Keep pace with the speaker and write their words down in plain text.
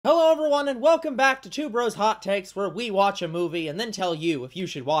everyone, and welcome back to Two Bros Hot Takes, where we watch a movie and then tell you if you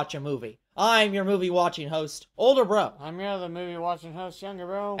should watch a movie. I'm your movie-watching host, Older Bro. I'm your other movie-watching host, Younger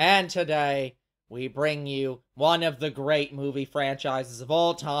Bro. And today, we bring you one of the great movie franchises of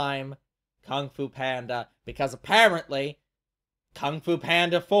all time, Kung Fu Panda, because apparently, Kung Fu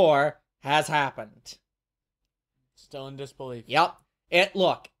Panda 4 has happened. Still in disbelief. Yep.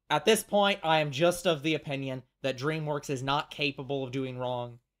 Look, at this point, I am just of the opinion that DreamWorks is not capable of doing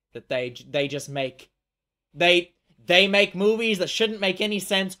wrong. That they just make... They make movies that shouldn't make any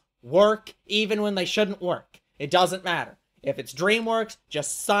sense work even when they shouldn't work. It doesn't matter. If it's DreamWorks,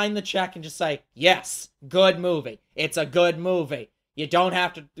 just sign the check and just say, yes, good movie. It's a good movie. You don't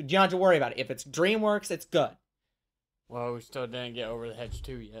have to worry about it. If it's DreamWorks, it's good. Well, we still didn't get Over the Hedge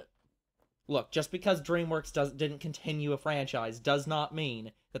 2 yet. Look, just because DreamWorks didn't continue a franchise does not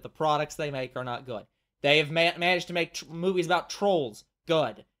mean that the products they make are not good. They have managed to make movies about trolls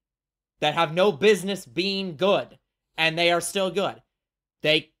good, that have no business being good, and they are still good.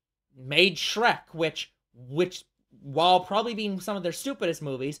 They made Shrek, which while probably being some of their stupidest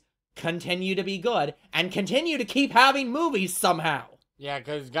movies, continue to be good, and continue to keep having movies somehow. Yeah,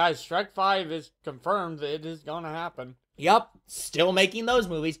 because, guys, Shrek 5 is confirmed that it is going to happen. Yup, still making those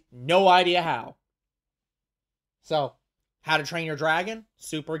movies, no idea how. So, How to Train Your Dragon,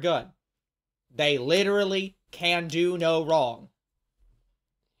 super good. They literally can do no wrong.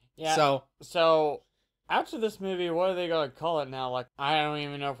 Yeah, so after this movie, what are they going to call it now? Like, I don't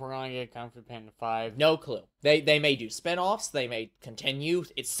even know if we're going to get Kung Fu Panda 5. No clue. They may do spin-offs, they may continue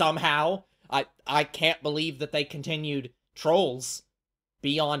it somehow. I can't believe that they continued Trolls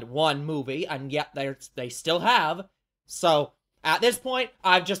beyond one movie, and yet they still have. So, at this point,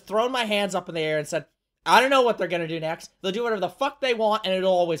 I've just thrown my hands up in the air and said, I don't know what they're going to do next. They'll do whatever the fuck they want, and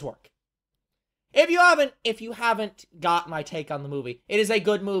it'll always work. If you haven't got my take on the movie, it is a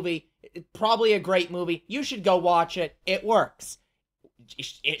good movie, probably a great movie. You should go watch it. It works.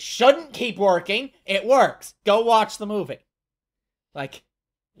 It shouldn't keep working. It works. Go watch the movie.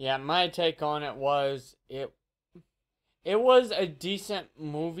 Yeah, my take on it was it was a decent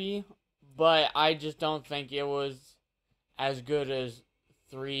movie, but I just don't think it was as good as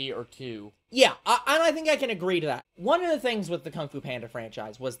 3 or 2. Yeah, and I think I can agree to that. One of the things with the Kung Fu Panda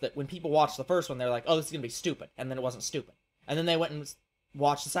franchise was that when people watched the first one, they're like, oh, this is going to be stupid. And then it wasn't stupid. And then they went and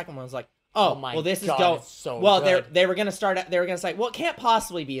watched the second one and was like, this is so well, good. they were going to say, well, it can't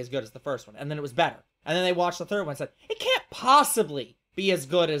possibly be as good as the first one. And then it was better. And then they watched the third one and said, it can't possibly be as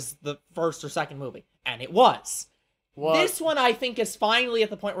good as the first or second movie. And it was. What? This one, I think, is finally at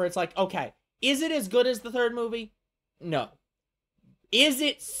the point where it's like, okay, is it as good as the third movie? No. Is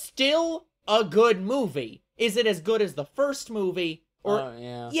it still a good movie? Is it as good as the first movie? Or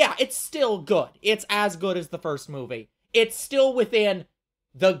yeah, it's still good. It's as good as the first movie. It's still within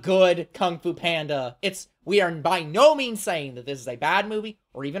the good Kung Fu Panda. We are by no means saying that this is a bad movie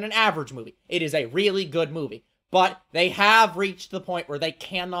or even an average movie. It is a really good movie. But they have reached the point where they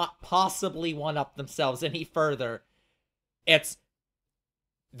cannot possibly one-up themselves any further.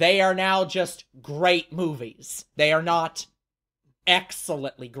 They are now just great movies. They are not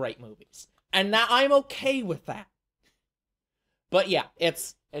excellently great movies. And that I'm okay with that. But yeah,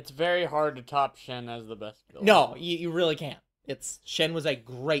 it's very hard to top Shen as the best villain. No, you really can't. Shen was a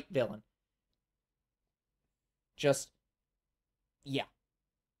great villain. Yeah.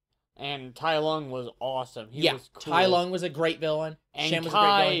 And Tai Lung was awesome. He was cool. Tai Lung was a great villain. And Shen was a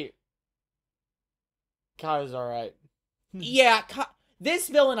great villain. Kai was alright. Yeah, this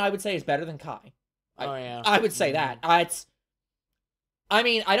villain I would say is better than Kai. I would say that. I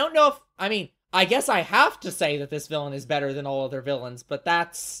don't know if... I guess I have to say that this villain is better than all other villains, but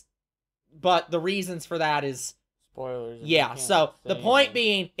the reasons for that is... Spoilers. Yeah, so the point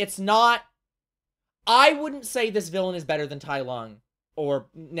being, it's not... I wouldn't say this villain is better than Tai Lung, or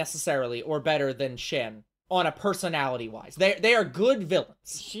better than Shen, on a personality-wise. They are good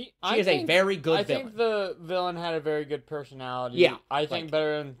villains. She is a very good villain. I think the villain had a very good personality. Yeah. I think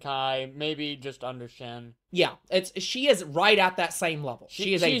better than Kai, maybe just under Shen. Yeah, she is right at that same level.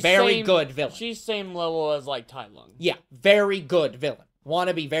 She is a very good villain. She's same level as, like, Tai Lung. Yeah, very good villain. Want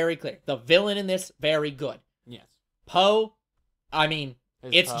to be very clear. The villain in this, very good. Yes. Poe,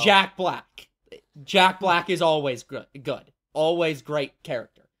 it's Poe. Jack Black. Jack Black is always good. Always great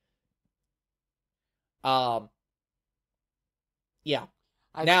character. Yeah.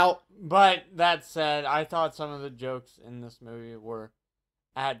 But that said, I thought some of the jokes in this movie were,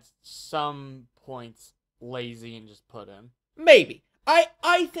 at some points, lazy and just put in. Maybe.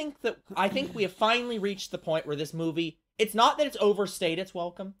 I think we have finally reached the point where this movie, it's not that it's overstayed its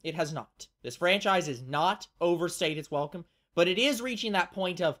welcome. It has not. This franchise is not overstayed its welcome, but it is reaching that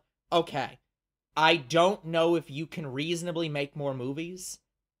point of, okay, I don't know if you can reasonably make more movies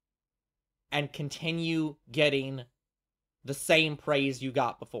and continue getting the same praise you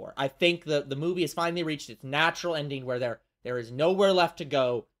got before. I think the movie has finally reached its natural ending where there is nowhere left to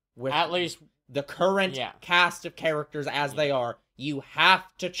go with at least the current cast of characters as they are. You have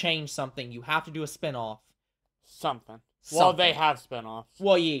to change something. You have to do a spin-off. Something. Well, they have spin-offs.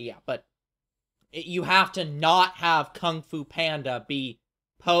 Well, yeah, but you have to not have Kung Fu Panda be...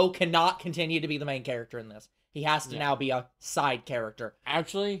 Poe cannot continue to be the main character in this. He has to now be a side character.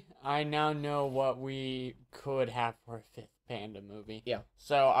 Actually, I now know what we could have for a fifth Panda movie. Yeah.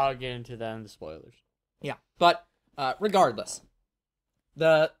 So I'll get into that in the spoilers. Yeah, but regardless,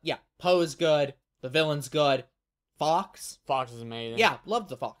 Poe's good. The villain's good. Fox is amazing. Yeah, loved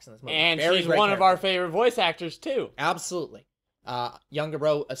the Fox in this movie. And she's one of our favorite voice actors, too. Absolutely. Younger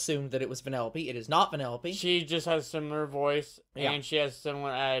bro assumed that it was Vanellope. It is not Vanellope. She just has a similar voice, and she has a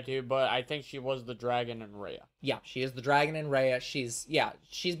similar attitude, but I think she was the dragon in Raya. Yeah, she is the dragon in Raya.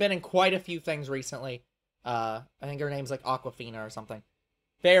 She's been in quite a few things recently. I think her name's like Aquafina or something.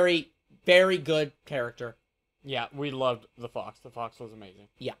 Very, very good character. Yeah, we loved the Fox. The Fox was amazing.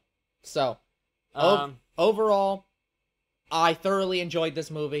 Yeah. So, overall, I thoroughly enjoyed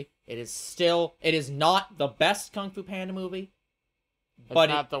this movie. It is not the best Kung Fu Panda movie. But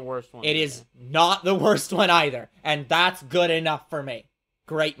it's not the worst one. It is not the worst one either. And that's good enough for me.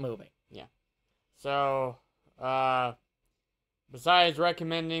 Great movie. Yeah. So, besides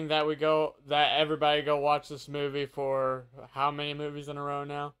recommending that everybody go watch this movie for how many movies in a row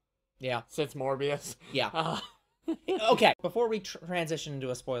now? Yeah. Since Morbius. Yeah. Okay, before we transition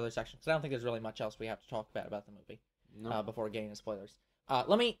into a spoiler section, because I don't think there's really much else we have to talk about the movie before getting to spoilers.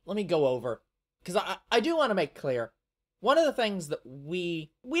 Let me go over, because I do want to make clear, one of the things that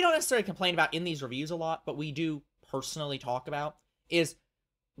we don't necessarily complain about in these reviews a lot, but we do personally talk about, is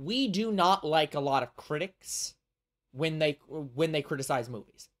we do not like a lot of critics when they criticize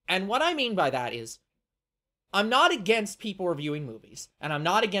movies. And what I mean by that is, I'm not against people reviewing movies, and I'm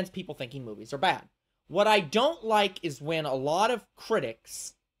not against people thinking movies are bad. What I don't like is when a lot of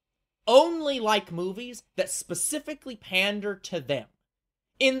critics only like movies that specifically pander to them.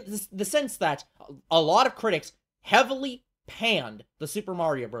 In the sense that a lot of critics heavily panned the Super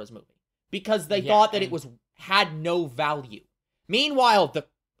Mario Bros. Movie because they thought that it had no value. Meanwhile, the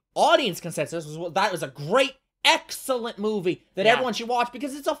audience consensus was that was a great, excellent movie that everyone should watch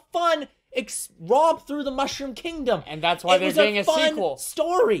because it's a fun romp through the Mushroom Kingdom. And that's why they're doing a sequel.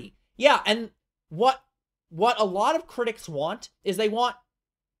 Story. Yeah, and what a lot of critics want is they want,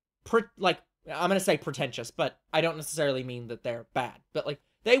 I'm going to say pretentious, but I don't necessarily mean that they're bad. But,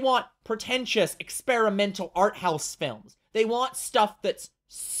 they want pretentious, experimental art house films. They want stuff that's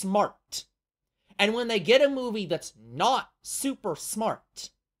smart. And when they get a movie that's not super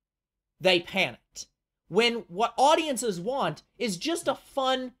smart, they pan it. When what audiences want is just a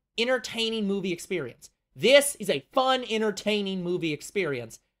fun, entertaining movie experience. This is a fun, entertaining movie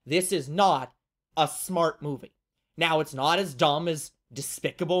experience. This is not a smart movie. Now, it's not as dumb as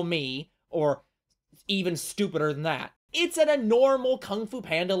Despicable Me, or even stupider than that. It's at a normal Kung Fu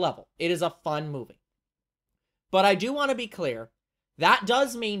Panda level. It is a fun movie. But I do want to be clear, that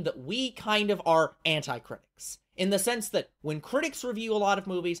does mean that we kind of are anti-critics. In the sense that when critics review a lot of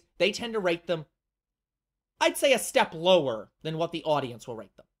movies, they tend to rate them, I'd say, a step lower than what the audience will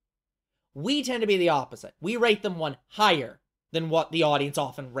rate them. We tend to be the opposite. We rate them one higher than what the audience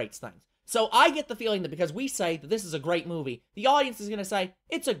often rates things. So I get the feeling that because we say that this is a great movie, the audience is going to say,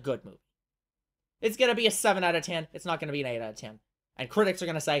 it's a good movie. It's going to be a 7 out of 10. It's not going to be an 8 out of 10. And critics are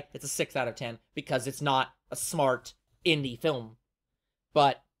going to say it's a 6 out of 10 because it's not a smart indie film.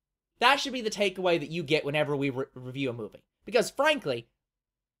 But that should be the takeaway that you get whenever we review a movie. Because frankly,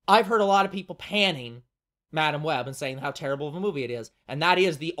 I've heard a lot of people panning Madam Web and saying how terrible of a movie it is. And that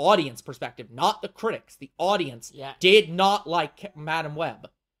is the audience perspective, not the critics. The audience did not like Madam Web.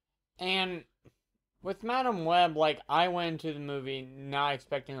 And with Madam Web, I went into the movie not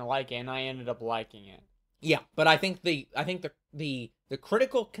expecting to like it, and I ended up liking it. Yeah, but I think the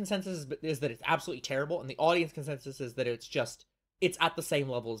critical consensus is that it's absolutely terrible, and the audience consensus is that it's at the same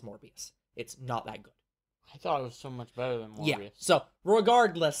level as Morbius. It's not that good. I thought it was so much better than Morbius. Yeah, so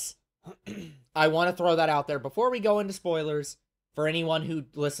regardless, I want to throw that out there before we go into spoilers for anyone who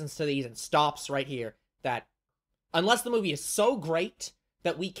listens to these and stops right here, that unless the movie is so great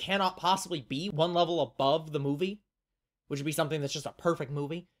that we cannot possibly be one level above the movie, which would be something that's just a perfect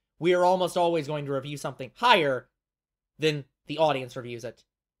movie, we are almost always going to review something higher than the audience reviews it,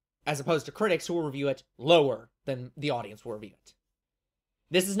 as opposed to critics who will review it lower than the audience will review it.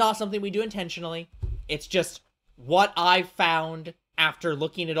 This is not something we do intentionally. It's just what I've found after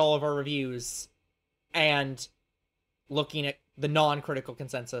looking at all of our reviews and looking at the non-critical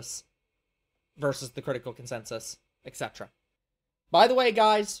consensus versus the critical consensus, etc. By the way,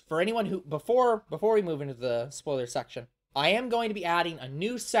 guys, for anyone who, before we move into the spoiler section, I am going to be adding a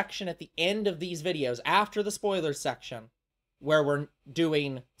new section at the end of these videos after the spoilers section where we're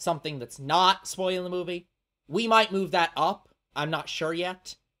doing something that's not spoiling the movie. We might move that up. I'm not sure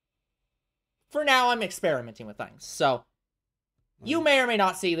yet. For now, I'm experimenting with things. So, you may or may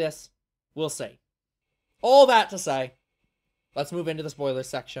not see this. We'll see. All that to say, let's move into the spoilers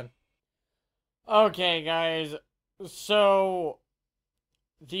section. Okay, guys. So,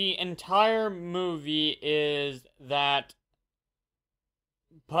 the entire movie is that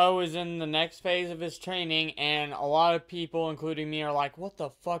Poe is in the next phase of his training, and a lot of people, including me, are like, what the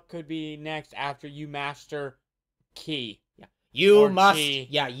fuck could be next after you master Ki?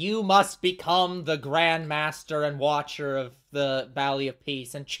 Yeah. You must become the Grand Master and Watcher of the Valley of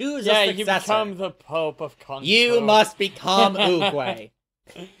Peace and choose a successor. Yeah, you become the Pope of Kung Fu. You must become Oogway.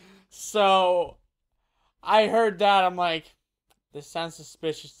 So, I heard that, I'm like, this sounds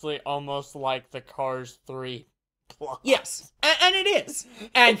suspiciously almost like the Cars 3 plot. Yes, and it is.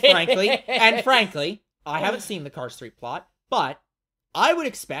 And frankly, I haven't seen the Cars 3 plot, but I would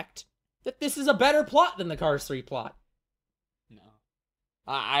expect that this is a better plot than the Cars 3 plot. No.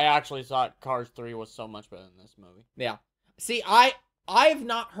 I actually thought Cars 3 was so much better than this movie. Yeah. See, I've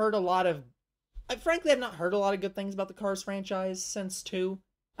not heard a lot of... Frankly, I've not heard a lot of good things about the Cars franchise since 2.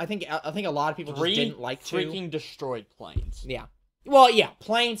 I think a lot of people just didn't like 2. Freaking destroyed planes. Yeah. Well, yeah,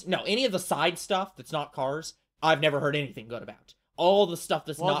 planes... No, any of the side stuff that's not Cars, I've never heard anything good about. All the stuff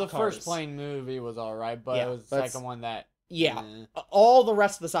that's not Cars... Well, the first plane movie was alright, but it was the second one that... Yeah. All the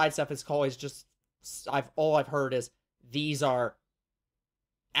rest of the side stuff is always just... All I've heard is these are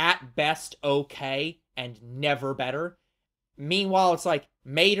at best okay and never better. Meanwhile, it's like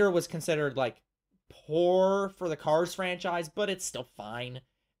Mater was considered like poor for the Cars franchise, but it's still fine.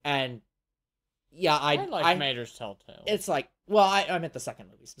 And yeah, I like Mater's Telltale. It's like, well, I meant the second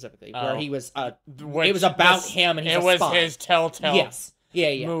movie specifically, where he was it was about him and he's a spy. It was his Telltale. Yes.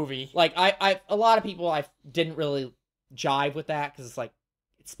 Yeah. Movie. Like a lot of people I didn't really jive with that because it's like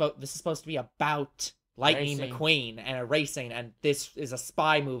this is supposed to be about Lightning McQueen and a racing, and this is a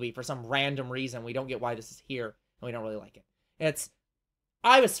spy movie for some random reason. We don't get why this is here, and we don't really like it.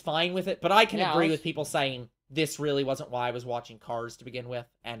 I was fine with it, but I can agree with people saying this really wasn't why I was watching Cars to begin with,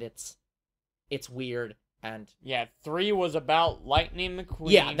 and it's weird. And yeah, 3 was about Lightning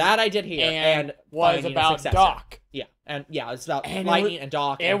McQueen. Yeah, that I did hear, and was about Doc. Yeah, and yeah, it's about Lightning and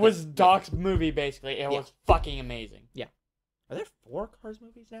Doc. It was Doc's movie basically. It was fucking amazing. Yeah. Are there 4 Cars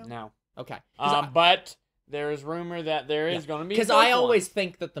movies now? No. Okay. But there is rumor that there is going to be. Because I always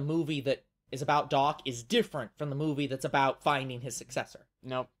think that the movie that is about Doc is different from the movie that's about finding his successor.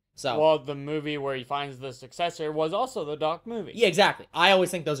 Nope. So, well, the movie where he finds the successor was also the Doc movie. Yeah, exactly. I always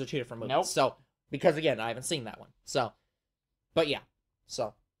think those are 2 different movies. Nope. So, because again, I haven't seen that one. So, but yeah.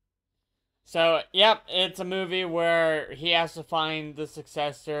 So, yep, it's a movie where he has to find the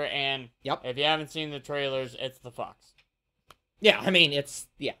successor, and if you haven't seen the trailers, it's the Fox. Yeah, I mean, it's,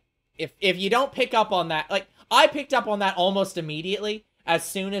 yeah. If you don't pick up on that, like, I picked up on that almost immediately as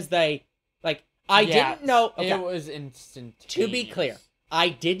soon as they, like, I didn't know. Okay, it was instantaneous. To be clear, I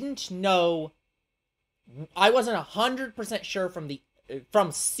didn't know, I wasn't 100% sure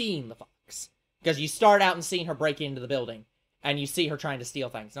from seeing the Fox. Because you start out and seeing her break into the building, and you see her trying to steal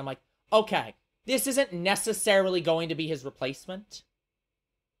things. And I'm like, okay, this isn't necessarily going to be his replacement.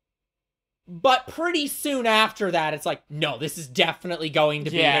 But pretty soon after that, it's like, no, this is definitely going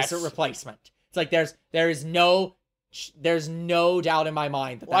to be his replacement. It's like there's no doubt in my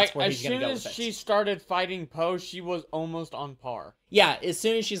mind that that's where he's going to go with it. As soon as she started fighting Poe, she was almost on par. Yeah, as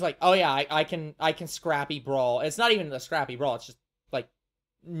soon as she's like, oh yeah, I can scrappy brawl. It's not even a scrappy brawl. It's just like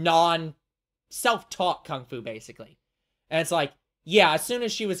self-taught kung fu basically. And it's like, yeah, as soon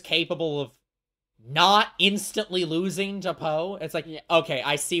as she was capable of not instantly losing to Poe, it's like, okay,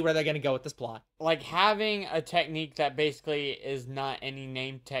 I see where they're going to go with this plot. Like, having a technique that basically is not any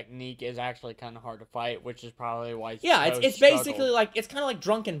name technique is actually kind of hard to fight, which is probably why it's basically like, it's kind of like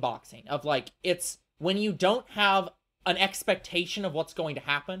drunken boxing, of like, it's when you don't have an expectation of what's going to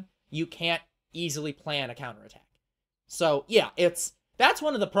happen, you can't easily plan a counterattack. So, yeah, that's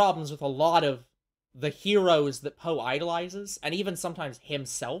one of the problems with a lot of the heroes that Poe idolizes, and even sometimes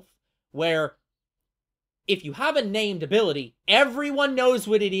himself, where if you have a named ability, everyone knows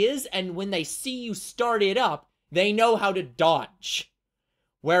what it is, and when they see you start it up, they know how to dodge.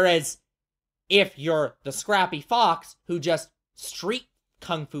 Whereas, if you're the scrappy fox who just street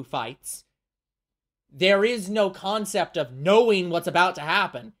kung fu fights, there is no concept of knowing what's about to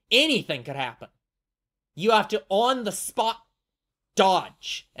happen. Anything could happen. You have to on the spot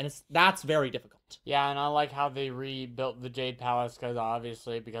dodge, and that's very difficult. Yeah, and I like how they rebuilt the Jade Palace because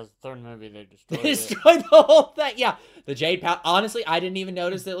the third movie they destroyed it. Destroyed the whole thing. Yeah, the Jade Palace. Honestly, I didn't even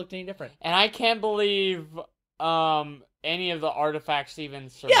notice it looked any different. And I can't believe any of the artifacts even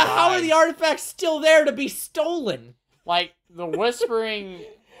survived. Yeah, how are the artifacts still there to be stolen? Like the Whispering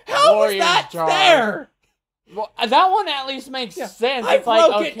How was Warriors that jar. there? Well, that one at least makes sense. I it's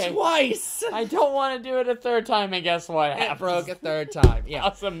broke like, it twice. I don't want to do it a third time, and guess what happens? It broke a third time. Yeah,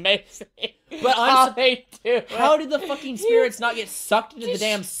 that's amazing. But how they do it. How did the fucking spirits not get sucked into the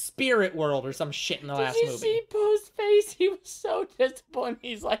damn spirit world or some shit in the last movie? Did you see Poe's face? He was so disappointed.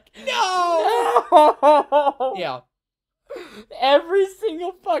 He's like, no! No! Yeah. Every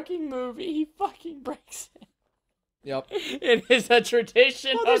single fucking movie, he fucking breaks it. Yep. It is a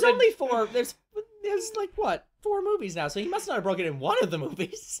tradition. Well, there's only four. There's like what? 4 movies now, so he must not have broken it in one of the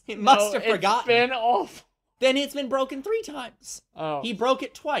movies. He must have forgotten. It's been awful. Then it's been broken 3 times. Oh. He broke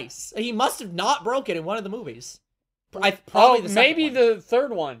it twice. He must have not broke it in one of the movies. Probably the second maybe one. the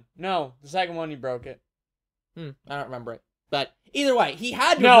third one. No, the second one he broke it. I don't remember it. But either way, he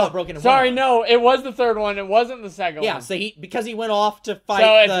had to have not broken it. Sorry, no, it was the third one. It wasn't the second one. Yeah, so because he went off to fight.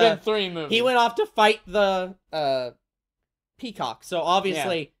 So it's been 3 movies. He went off to fight the peacock. So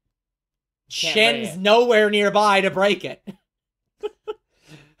obviously, Shen's nowhere nearby to break it.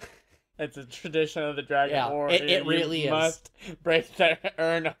 It's a tradition of the Dragon War. It really is. You must break the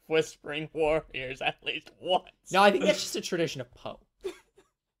urn of Whispering Warriors at least once. No, I think that's just a tradition of Poe.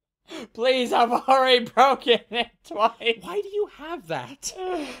 Please, I've already broken it twice. Why do you have that?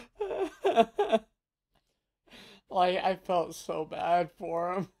 Like, I felt so bad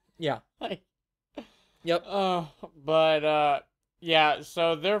for him. Yeah. Like, yep. Yeah,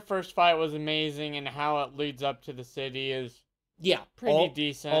 so their first fight was amazing, and how it leads up to the city is pretty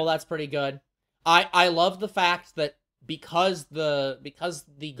decent. Oh, that's pretty good. I love the fact that because the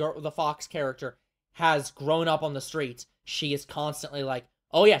Fox character has grown up on the streets, she is constantly like,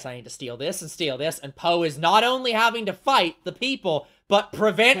 oh yes, I need to steal this, and Poe is not only having to fight the people, but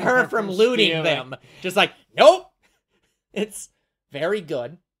prevent her from looting them. Just like, nope! It's very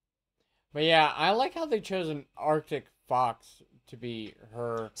good. But yeah, I like how they chose an Arctic fox to be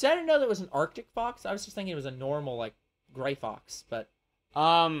her. So I didn't know there was an Arctic fox. I was just thinking it was a normal, like, gray fox, but...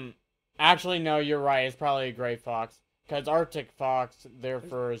 Actually, no, you're right. It's probably a gray fox. Because Arctic fox, their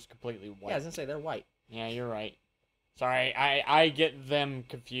fur is completely white. Yeah, I was gonna say, they're white. Yeah, you're right. Sorry, I get them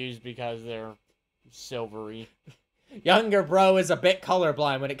confused because they're silvery. Younger bro is a bit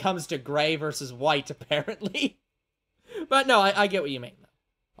colorblind when it comes to gray versus white, apparently. But no, I get what you mean.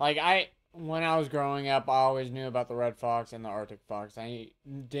 Like, when I was growing up, I always knew about the red fox and the Arctic fox. I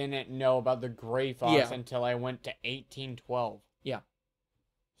didn't know about the gray fox until I went to 1812. Yeah.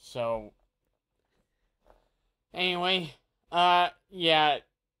 So, anyway, yeah,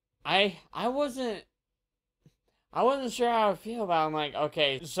 I wasn't sure how to feel about it. I'm like,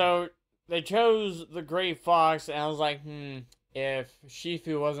 okay, so they chose the gray fox, and I was like, if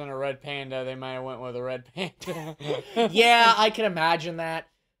Shifu wasn't a red panda, they might have went with a red panda. Yeah, I can imagine that.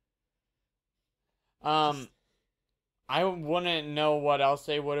 I wouldn't know what else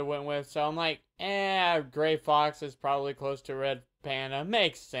they would have went with, so I'm like, gray fox is probably close to red panda.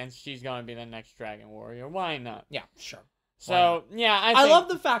 Makes sense. She's gonna be the next Dragon Warrior. Why not? Yeah, sure. So, yeah, I love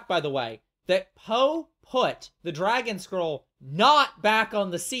the fact, by the way, that Poe put the Dragon Scroll not back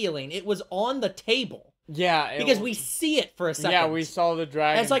on the ceiling. It was on the table. Yeah. Because we see it for a second. Yeah, we saw the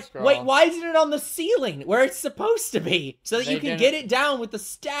Dragon Scroll. It's like, wait, why isn't it on the ceiling where it's supposed to be? So that you can get it down with the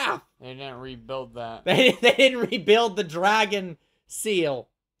staff. They didn't rebuild that. They didn't rebuild the Dragon Seal.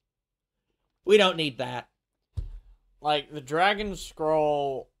 We don't need that. Like, the Dragon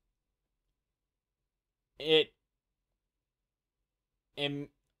Scroll, it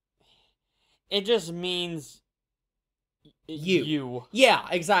just means you. Yeah,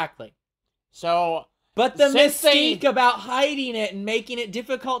 exactly. So, but the mystique about hiding it and making it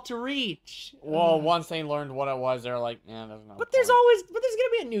difficult to reach. Well, once they learned what it was, they're like, yeah, there's no But there's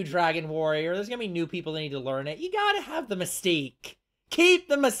gonna be a new Dragon Warrior. There's gonna be new people that need to learn it. You gotta have the mystique. Keep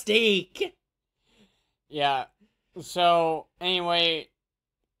the mystique. Yeah. So, anyway,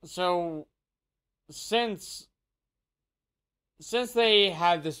 since they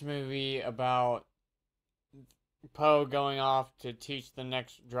had this movie about Poe going off to teach the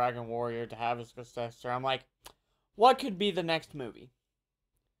next Dragon Warrior to have his successor, I'm like, what could be the next movie?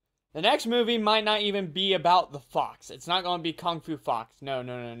 The next movie might not even be about the fox. It's not going to be Kung Fu Fox. No.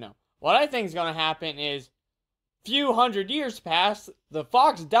 What I think is going to happen is, few hundred years pass, the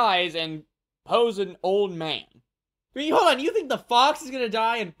fox dies, and Poe's an old man. I mean, hold on, you think the fox is gonna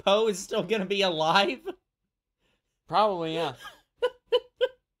die and Poe is still gonna be alive? Probably, yeah.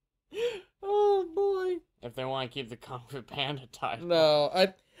 Oh boy. If they want to keep the Kung Fu Panda title. No,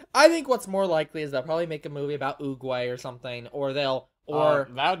 I think what's more likely is they'll probably make a movie about Oogway or something, or they'll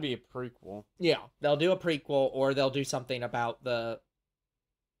that would be a prequel. Yeah, they'll do a prequel, or they'll do something about the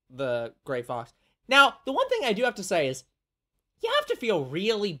Gray Fox. Now, the one thing I do have to say is, you have to feel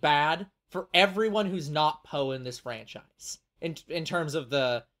really bad for everyone who's not Poe in this franchise, in terms of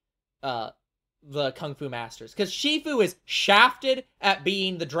the Kung Fu Masters, because Shifu is shafted at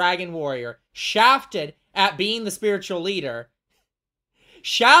being the Dragon Warrior, shafted at being the spiritual leader,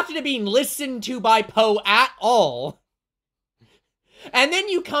 shafted at being listened to by Poe at all, and then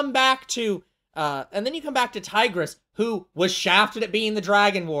you come back to Tigress, who was shafted at being the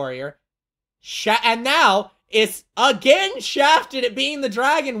Dragon Warrior, and now is again shafted at being the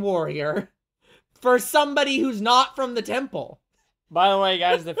Dragon Warrior for somebody who's not from the temple. By the way,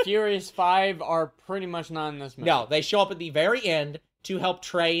 guys, the Furious 5 are pretty much not in this movie. No, they show up at the very end to help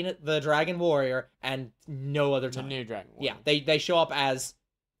train the Dragon Warrior, and no other time. The new Dragon Warrior. Yeah, they show up as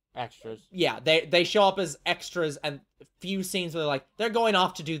extras. Yeah, they show up as extras, and few scenes where they're going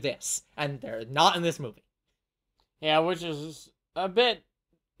off to do this, and they're not in this movie. Yeah, which is a bit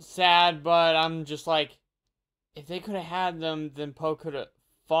sad, but I'm just like, if they could have had them, then Poe could have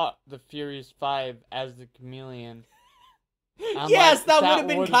fought the Furious 5 as the chameleon. Yes, that would have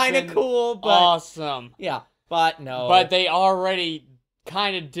been kind of cool, but awesome. Yeah, but no. But they already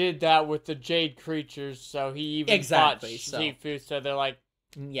kind of did that with the Jade creatures, so he even fought Shifu, so they're like,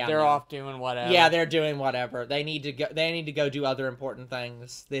 yeah, they're off doing whatever. Yeah, they're doing whatever. They need to go do other important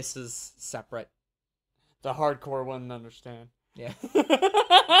things. This is separate. The hardcore wouldn't understand. Yeah.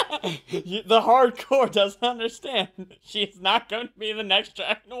 The hardcore doesn't understand. She's not going to be the next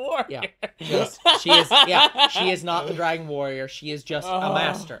Dragon Warrior. Yeah. She is not the Dragon Warrior. She is just a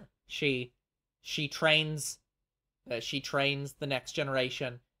master. She trains the next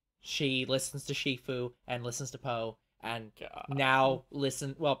generation. She listens to Shifu and listens to Poe, and now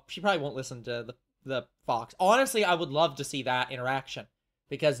she probably won't listen to the fox. Honestly, I would love to see that interaction,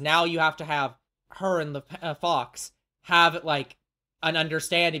 because now you have to have her and the fox have an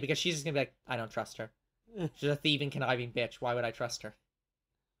understanding, because she's just gonna be like, I don't trust her. She's a thieving, conniving bitch. Why would I trust her?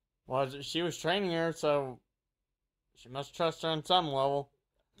 Well, she was training her, so she must trust her on some level.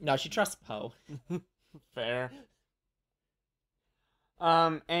 No, she trusts Poe. Fair.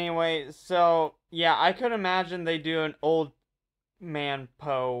 Anyway, so yeah, I could imagine they do an old man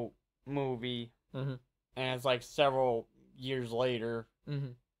Poe movie, and it's several years later.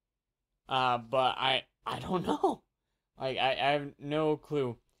 But I don't know. I have no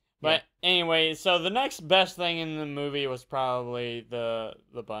clue. But anyway, so the next best thing in the movie was probably the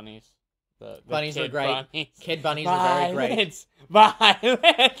bunnies. The bunnies were great. Bunnies. Kid bunnies were very great.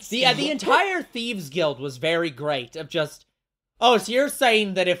 Violence! The entire Thieves Guild was very great. Of just, so you're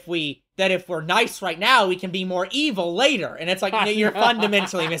saying that if we're nice right now, we can be more evil later. And it's like, you're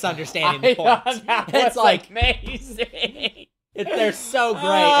fundamentally misunderstanding the point. It's amazing. They're so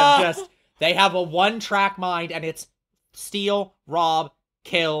great. Of just, they have a one-track mind, and it's steal, rob,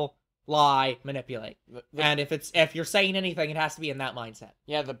 kill, lie, manipulate. And if you're saying anything, it has to be in that mindset.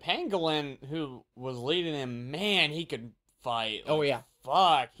 Yeah, the pangolin who was leading him, man, he could fight. Oh yeah.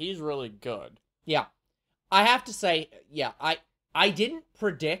 Fuck, he's really good. Yeah. I have to say, I didn't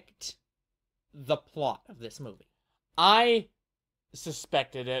predict the plot of this movie. I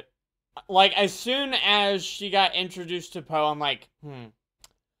suspected it. As soon as she got introduced to Poe, I'm like,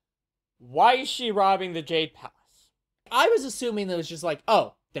 why is she robbing the Jade Palace? I was assuming that it was just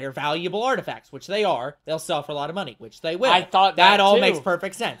they're valuable artifacts, which they are. They'll sell for a lot of money, which they will. I thought that all too. Makes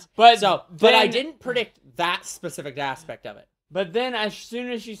perfect sense. But I didn't predict that specific aspect of it. But then as soon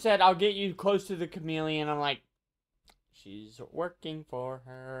as she said, I'll get you close to the chameleon, I'm like, she's working for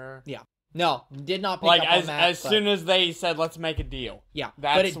her. Yeah. No, did not pick up on that. As soon as they said, let's make a deal. Yeah,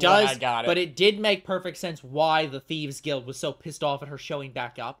 that's when I got it. But it did make perfect sense why the Thieves Guild was so pissed off at her showing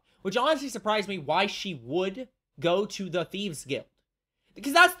back up, which honestly surprised me why she would go to the Thieves Guild.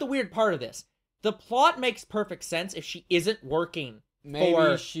 Because that's the weird part of this. The plot makes perfect sense if she isn't working.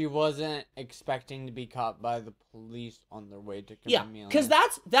 Maybe she wasn't expecting to be caught by the police on their way to Chameleon. Yeah, because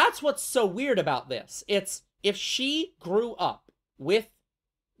that's what's so weird about this. It's if she grew up with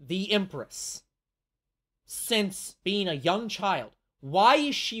the Empress since being a young child, why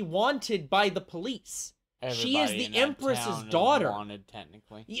is she wanted by the police? She is the Empress's daughter. Wanted,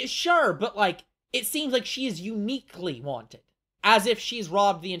 technically. Yeah, sure, but it seems like she is uniquely wanted. As if she's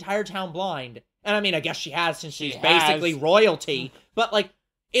robbed the entire town blind. And I mean, I guess she has, since she's basically royalty. But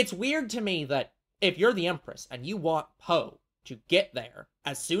it's weird to me that if you're the Empress and you want Poe to get there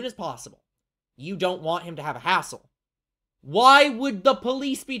as soon as possible, you don't want him to have a hassle. Why would the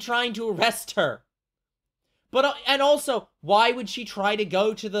police be trying to arrest her? But, and also, why would she try to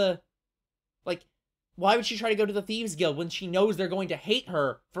go to the, like, why would she try to go to the Thieves Guild when she knows they're going to hate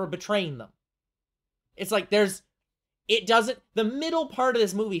her for betraying them? It's like the middle part of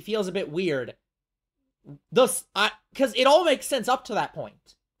this movie feels a bit weird. Because it all makes sense up to that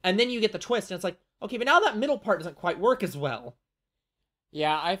point. And then you get the twist, and it's like, okay, but now that middle part doesn't quite work as well.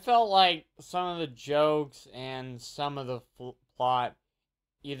 Yeah, I felt like some of the jokes and some of the plot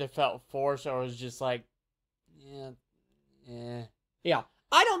either felt forced or was just like, Yeah.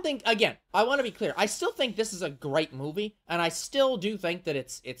 I don't think, again, I want to be clear. I still think this is a great movie, and I still do think that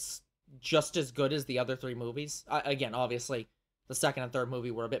it's just as good as the other three movies. Again, obviously, the second and third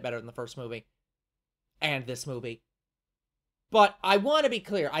movie were a bit better than the first movie. And this movie. But I want to be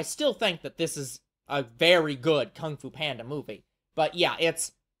clear. I still think that this is a very good Kung Fu Panda movie. But yeah,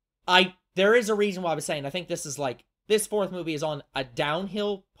 there is a reason why I was saying I think this is like, this fourth movie is on a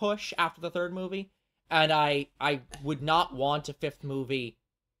downhill push after the third movie. And I would not want a fifth movie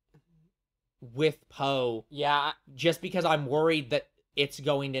with Poe. Yeah. Just because I'm worried that it's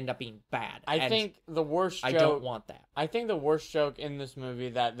going to end up being bad. I think the worst joke... I don't want that. I think the worst joke in this movie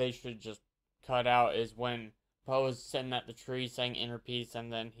that they should just cut out is when Poe was sitting at the tree saying inner peace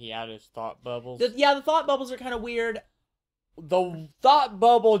and then he had his thought bubbles. The thought bubbles are kind of weird. The thought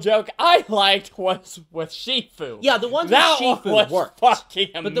bubble joke I liked was with Shifu. Yeah, the ones with Shifu worked. Fucking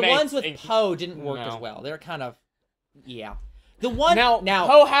amazing. But the ones with Poe didn't work as well. They're kind of... Yeah. The one... Now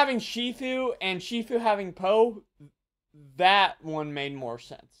Poe having Shifu and Shifu having Poe, that one made more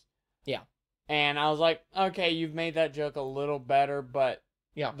sense. Yeah. And I was like, okay, you've made that joke a little better, but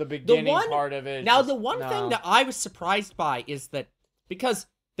yeah, the beginning part of it... Now, the one thing that I was surprised by is that, because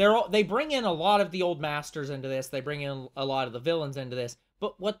they bring in a lot of the old masters into this, they bring in a lot of the villains into this,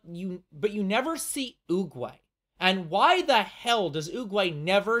 but you never see Oogway. And why the hell does Oogway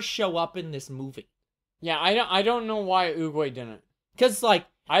never show up in this movie? Yeah, I don't know why Oogway didn't. Because, like...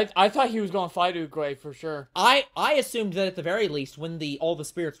 I thought he was going to fight Oogway for sure. I assumed that at the very least, when all the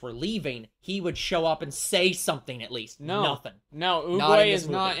spirits were leaving, he would show up and say something at least. No. Nothing. No, Oogway is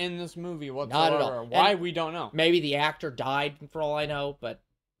not in this movie whatsoever. Not at all. Why, we don't know. Maybe the actor died, for all I know, but...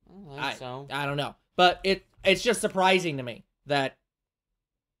 I don't know. But it's just surprising to me that...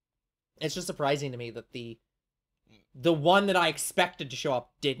 It's just surprising to me that the one that I expected to show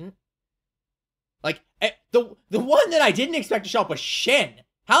up didn't. Like, the one that I didn't expect to show up was Shen.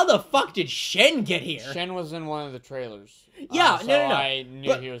 How the fuck did Shen get here? Shen was in one of the trailers. Yeah, so no. I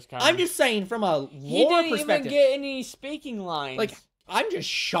knew he was coming. I'm just saying, from a lore perspective... He didn't even get any speaking lines. Like, I'm just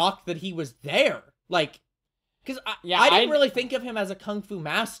shocked that he was there. Like, because I didn't really think of him as a kung fu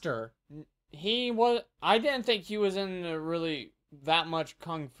master. He was... I didn't think he was in really that much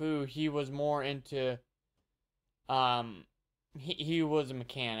kung fu. He was more into... He was a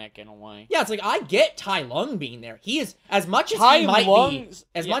mechanic in a way. Yeah, it's like, I get Tai Lung being there. He is, as much as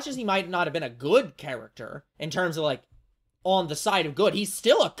much as he might not have been a good character, in terms of, like, on the side of good, he's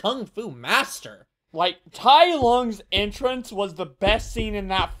still a kung fu master. Like, Tai Lung's entrance was the best scene in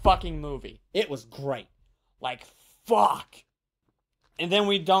that fucking movie. It was great. Like, fuck. And then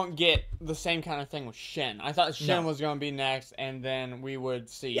we don't get the same kind of thing with Shen. I thought Shen was going to be next, and then we would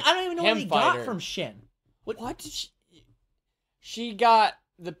see I don't even know what he got from Shen. What did she... She got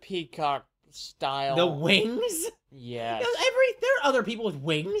the peacock style. The wings? Yes. There are other people with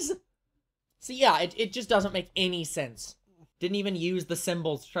wings. So yeah, it just doesn't make any sense. Didn't even use the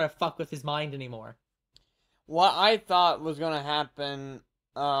symbols to try to fuck with his mind anymore. What I thought was going to happen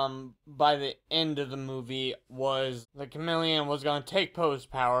by the end of the movie was the chameleon was going to take Poe's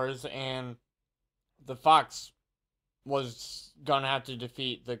powers and the fox was going to have to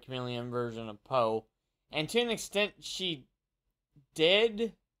defeat the chameleon version of Poe. And to an extent, she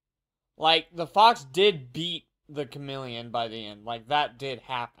did. Like, the fox did beat the chameleon by the end. Like, that did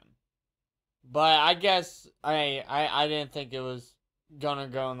happen. But I guess I didn't think it was gonna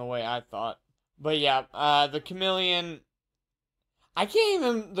go in the way I thought. But yeah, the chameleon... I can't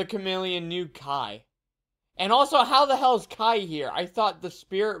even... The chameleon knew Kai. And also, how the hell is Kai here? I thought the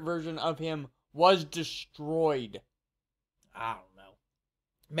spirit version of him was destroyed. I don't know.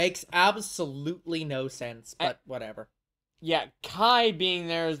 Makes absolutely no sense, but whatever. Yeah, Kai being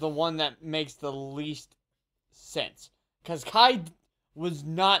there is the one that makes the least sense. Because Kai was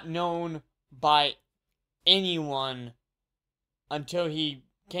not known by anyone until he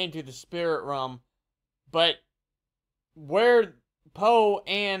came to the spirit realm. But where Poe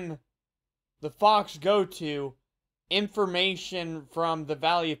and the fox go to information from the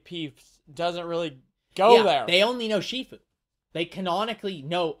Valley of Peace doesn't really go there. They only know Shifu. They canonically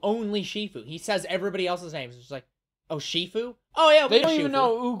know only Shifu. He says everybody else's names. It's just like, oh, Shifu? Oh, yeah, they don't even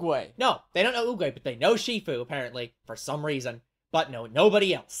know Oogway. No, they don't know Oogway, but they know Shifu, apparently, for some reason. But no,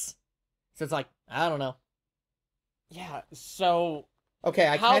 nobody else. So it's like, I don't know. Yeah, so... Okay,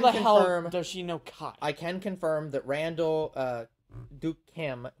 how the hell does she know Kai? I can confirm that Randall Duke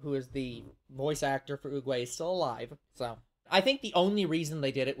Kim, who is the voice actor for Oogway, is still alive. So I think the only reason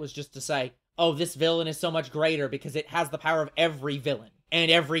they did it was just to say, oh, this villain is so much greater because it has the power of every villain and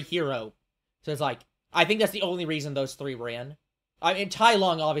every hero. So it's like, I think that's the only reason those three were in. I mean, Tai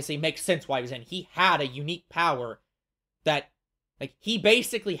Lung obviously makes sense why he was in. He had a unique power that, like, he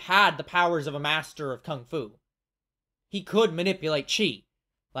basically had the powers of a master of Kung Fu. He could manipulate Chi.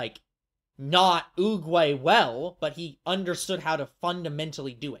 Like, not Oogway well, but he understood how to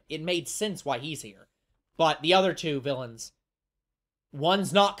fundamentally do it. It made sense why he's here. But the other two villains,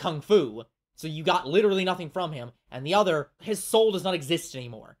 one's not Kung Fu, so you got literally nothing from him, and the other, his soul does not exist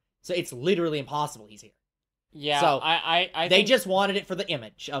anymore. So it's literally impossible he's here. Yeah, so I they just wanted it for the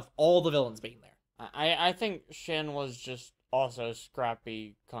image of all the villains being there. I think Shin was just also a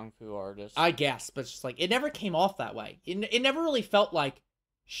scrappy Kung Fu artist. I guess, but it's just like, it never came off that way. It never really felt like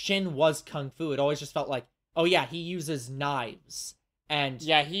Shin was Kung Fu. It always just felt like, oh yeah, he uses knives. And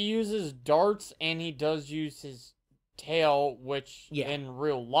yeah, he uses darts, and he does use his tail, which in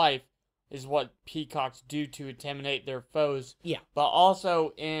real life is what peacocks do to intimidate their foes. Yeah. But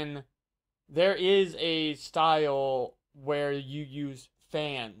also there is a style where you use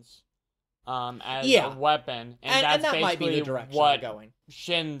fans as a weapon, and that's that basically might be the direction what going.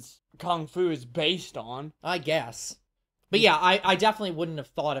 Shin's Kung Fu is based on. I guess. But yeah, I definitely wouldn't have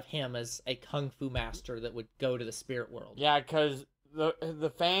thought of him as a Kung Fu master that would go to the spirit world. Yeah, because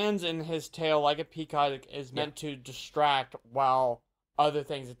the fans in his tail, like a peacock, is meant to distract while other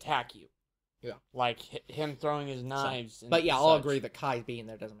things attack you. Yeah. Like him throwing his knives. So, but yeah, I'll agree that Kai being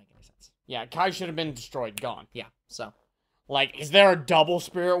there doesn't make any sense. Yeah, Kai should have been destroyed, gone. Yeah, so. Like, is there a double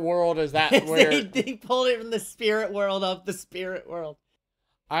spirit world? Is that where... they pulled it from the spirit world of the spirit world.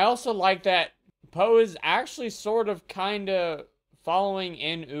 I also like that Poe is actually sort of kind of following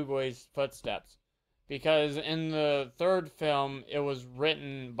in Oogway's footsteps. Because in the third film, it was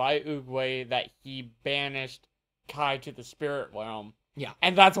written by Oogway that he banished Kai to the spirit realm. Yeah.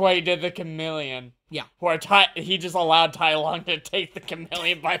 And that's why he did the chameleon. Yeah. Where he just allowed Tai Lung to take the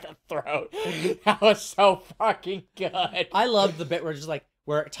chameleon by the throat. That was so fucking good. I loved the bit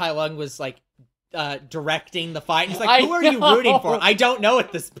where Tai Lung was like directing the fight. He's like, who are you rooting for? I don't know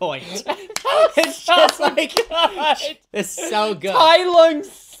at this point. It's just like, it's so good. Tai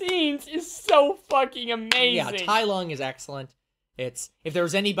Lung's scenes is so fucking amazing. Yeah, Tai Lung is excellent. If there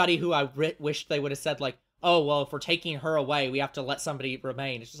was anybody who I wished they would have said like, oh, well, if we're taking her away, we have to let somebody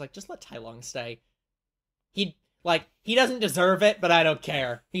remain. It's just like, just let Tai Lung stay. He doesn't deserve it, but I don't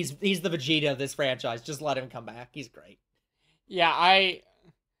care. He's the Vegeta of this franchise. Just let him come back. He's great. Yeah,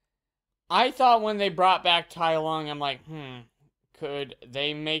 I thought when they brought back Tai Lung, I'm like, could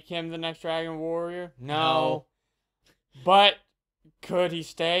they make him the next Dragon Warrior? No. But could he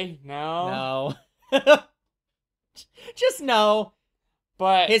stay? No. No. Just no.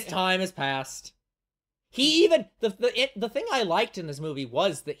 But his time has passed. He even the thing I liked in this movie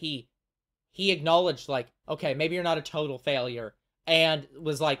was that he acknowledged like, okay, maybe you're not a total failure, and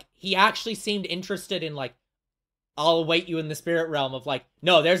was like, he actually seemed interested in like, I'll await you in the spirit realm of like,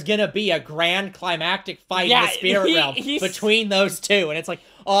 no, there's gonna be a grand climactic fight in the spirit realm between those two, and it's like,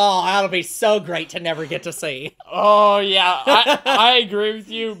 oh, that'll be so great to never get to see. Oh yeah, I agree with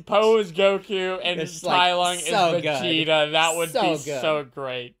you. Poe is Goku and Tai Lung is Vegeta. Good. That would be so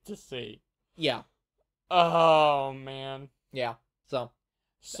great to see. Yeah. Oh man. Yeah.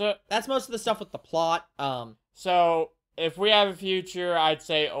 So that's most of the stuff with the plot. So if we have a future, I'd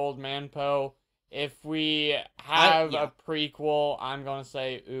say Old Man Poe. If we have a prequel, I'm gonna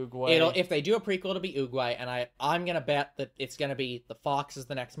say Oogway. If they do a prequel, it'll be Oogway, and I'm gonna bet that it's gonna be the Fox is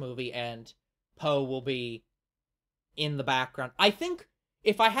the next movie, and Poe will be in the background. I think,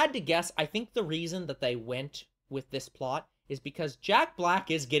 if I had to guess, I think the reason that they went with this plot is because Jack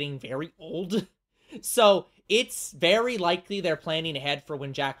Black is getting very old. So it's very likely they're planning ahead for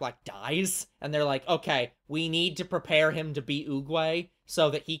when Jack Black dies, and they're like, okay, we need to prepare him to be Oogway so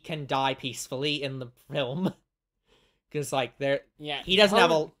that he can die peacefully in the film. Because, like, he doesn't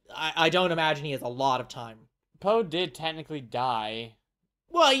have I don't imagine he has a lot of time. Poe did technically die.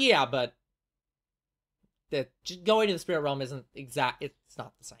 Well, yeah, but going to the spirit realm isn't it's not the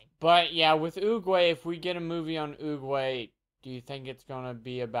same. But, yeah, with Oogway, if we get a movie on Oogway, do you think it's gonna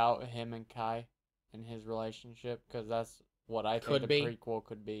be about him and Kai? in his relationship, because that's what I think Could the be. prequel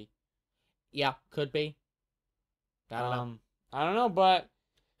could be. Yeah, could be. I don't know. I don't know, but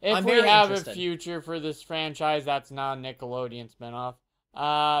if I'm we very have interested. a future for this franchise that's not a Nickelodeon spinoff,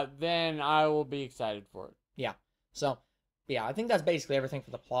 then I will be excited for it. Yeah. So, yeah, I think that's basically everything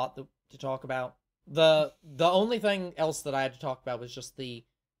for the plot to talk about. The only thing else that I had to talk about was just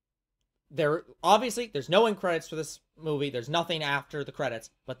obviously there's no end credits for this movie. There's nothing after the credits,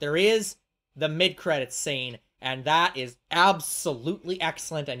 but there is the mid-credits scene, and that is absolutely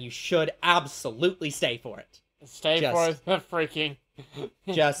excellent, and you should absolutely stay for it. Stay for the freaking...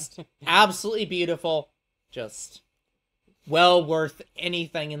 Just absolutely beautiful. Just well worth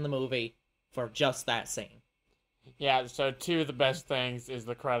anything in the movie for just that scene. Yeah, so two of the best things is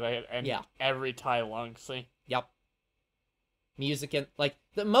the credit and every Tai Lung scene. Yep. Music in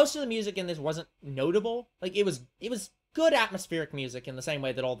most of the music in this wasn't notable. Like it was good atmospheric music in the same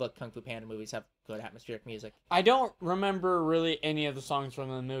way that all the Kung Fu Panda movies have good atmospheric music. I don't remember really any of the songs from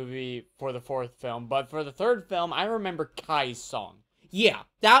the movie for the fourth film, but for the third film, I remember Kai's song. Yeah,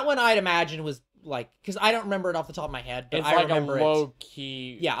 that one I'd imagine was like, because I don't remember it off the top of my head, but it's I like remember a low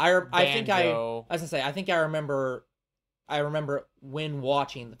key. Yeah, I think I was gonna say I think I remember when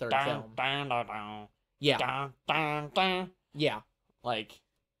watching the third film. Yeah. Yeah. Like.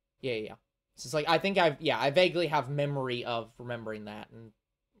 Yeah. So it's like I think I vaguely have memory of remembering that and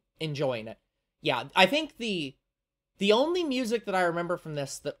enjoying it. Yeah, I think the only music that I remember from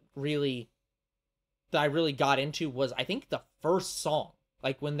this that I really got into was I think the first song,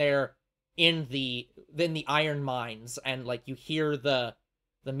 like when they're in the iron mines and like you hear the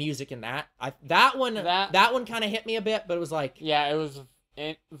music in that. That one kind of hit me a bit, but it was like it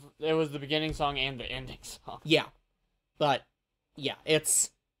was the beginning song and the ending song. Yeah, but yeah,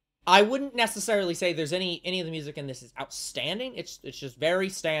 I wouldn't necessarily say there's any of the music in this is outstanding. It's just very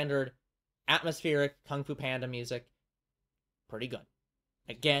standard, atmospheric Kung Fu Panda music. Pretty good.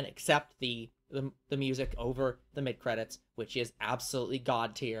 Again, except the music over the mid credits, which is absolutely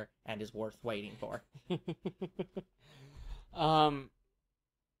god tier and is worth waiting for.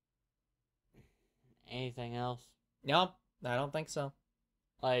 Anything else? No, I don't think so.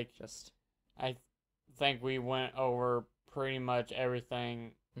 I think we went over pretty much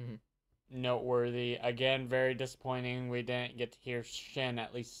everything noteworthy. Again, very disappointing we didn't get to hear Shin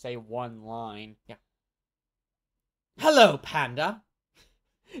at least say one line. Yeah. Hello, Panda.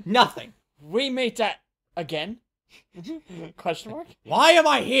 Nothing. We meet again? Question mark? Why am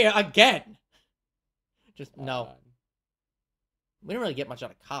I here again? Just no. We didn't really get much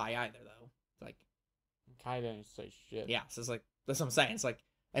out of Kai either, though. It's like Kai didn't say shit. Yeah, so it's like that's what I'm saying. It's like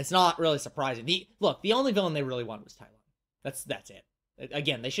it's not really surprising. The only villain they really wanted was Tai Lung. That's it.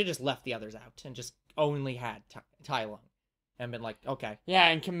 Again, they should have just left the others out and just only had Tai Lung and been like, okay. Yeah,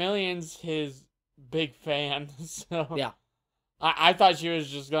 and Chameleon's his big fan, so yeah. I thought she was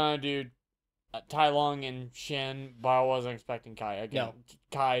just gonna do Tai Lung and Shin, but I wasn't expecting Kai. Again, no.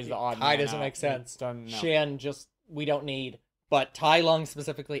 Kai's the odd Kai man doesn't out. make sense. No. Shin, we don't need. But Tai Lung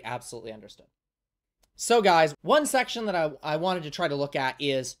specifically, absolutely understood. So, guys, one section that I wanted to try to look at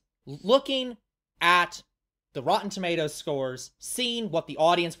is looking at the Rotten Tomatoes scores, seeing what the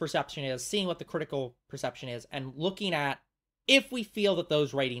audience perception is, seeing what the critical perception is, and looking at if we feel that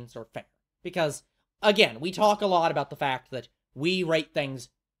those ratings are fair. Because, again, we talk a lot about the fact that we rate things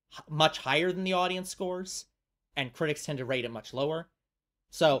much higher than the audience scores, and critics tend to rate it much lower.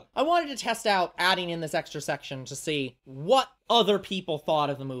 So, I wanted to test out adding in this extra section to see what other people thought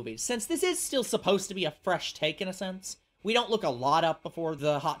of the movie. Since this is still supposed to be a fresh take in a sense, we don't look a lot up before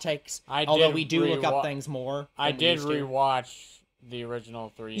the hot takes, although we do look up things more. I did rewatch the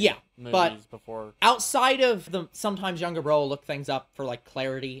original 3 movies but before. Outside of the sometimes younger bro will look things up for like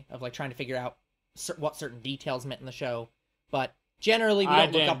clarity of like trying to figure out what certain details meant in the show, but generally we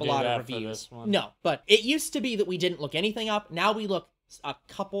don't look up a lot of reviews. No, but it used to be that we didn't look anything up. Now we look a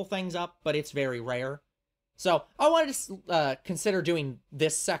couple things up, but it's very rare. So I wanted to consider doing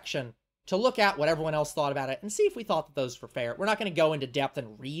this section to look at what everyone else thought about it and see if we thought that those were fair. We're not going to go into depth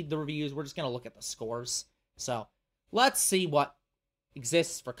and read the reviews. We're just going to look at the scores. So let's see what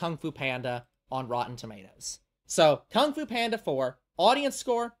exists for Kung Fu Panda on Rotten Tomatoes. So Kung Fu Panda 4, audience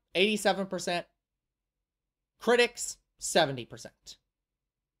score 87%, critics 70%.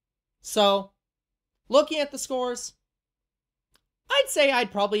 So looking at the scores, I'd say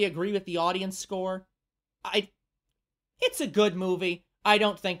I'd probably agree with the audience score. It's a good movie. I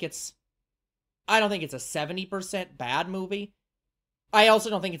don't think it's a 70% bad movie. I also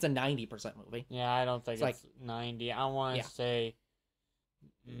don't think it's a 90% movie. Yeah, I don't think it's 90. I want to say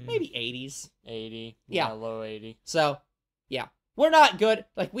maybe 80s. 80. Yeah, low 80. So, yeah. we're not good.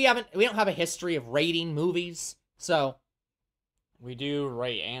 Like, we don't have a history of rating movies, so. We do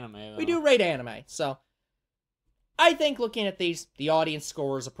rate anime, though. We do rate anime, so. I think looking at these, the audience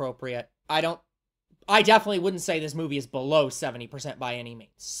score is appropriate. I definitely wouldn't say this movie is below 70% by any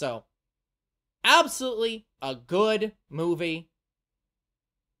means, so. Absolutely a good movie.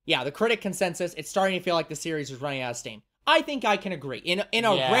 Yeah, the critic consensus, it's starting to feel like the series is running out of steam. I think I can agree. In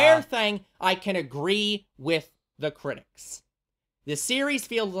a rare thing, I can agree with the critics. The series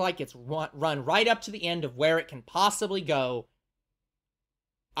feels like it's run right up to the end of where it can possibly go.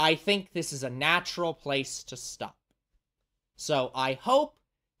 I think this is a natural place to stop. So I hope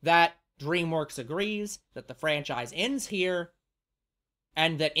that DreamWorks agrees that the franchise ends here,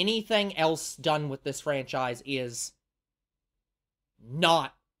 and that anything else done with this franchise is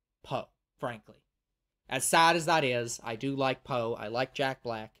not Poe, frankly. As sad as that is, I do like Poe, I like Jack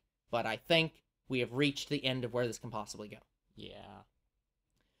Black, but I think we have reached the end of where this can possibly go. Yeah.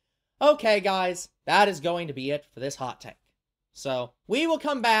 Okay, guys, that is going to be it for this hot take. So, we will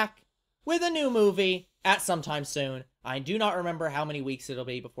come back with a new movie at some time soon. I do not remember how many weeks it'll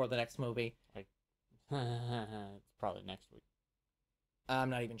be before the next movie. It's probably next week. I'm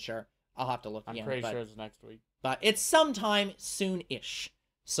not even sure. I'll have to look again. I'm pretty sure it's next week. But it's sometime soon-ish.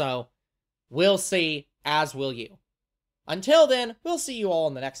 So, we'll see, as will you. Until then, we'll see you all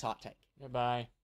in the next hot take. Goodbye.